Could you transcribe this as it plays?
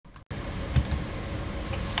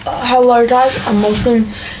Hello guys, and welcome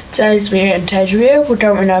to today's video. In today's video, we're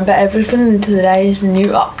going over everything in today's new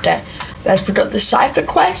update. As we got the cipher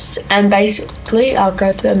quests, and basically, I'll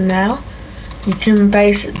go to them now. You can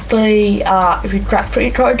basically, if you crack 3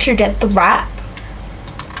 codes, you get the wrap.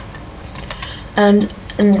 And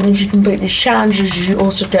if you complete these challenges, you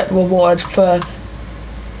also get rewards for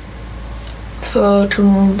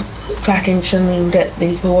cracking some. You get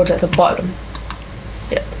these rewards at the bottom.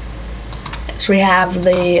 Yep. So we have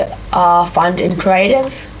the find in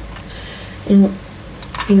creative. You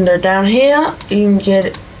can go down here. You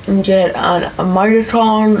can get an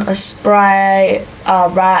emoticon, a spray, a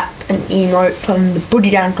wrap, an emote from the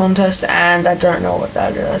booty down contest, and I don't know what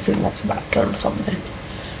that is. I think that's about done or something.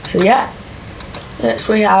 So yeah. Next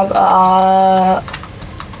we have a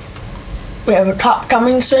cup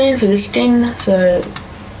coming soon for this skin. So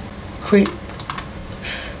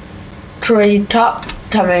tree cup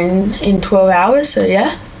coming in 12 hours, so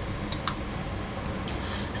yeah.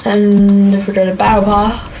 And if we go to battle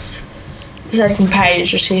pass, the second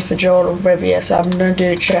page is here for Jordan of Riviera, so I'm going to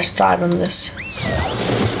do a chest guide on this.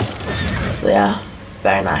 So yeah,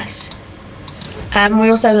 very nice. And we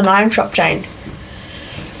also have the 9 shop chain.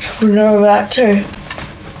 We know that too.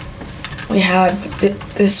 We have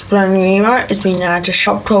this brand new emote. It's been added to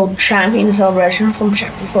shop called Champion Celebration from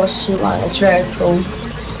Chapter 4 Season 1. It's very cool.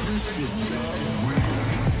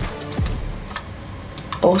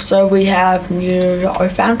 Also, we have new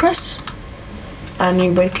Found quests and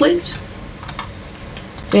new weeklies.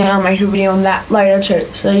 So yeah, I'll make a video on that later too.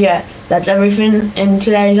 So yeah, that's everything in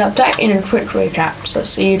today's update in a quick recap. So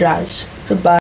see you guys. Goodbye.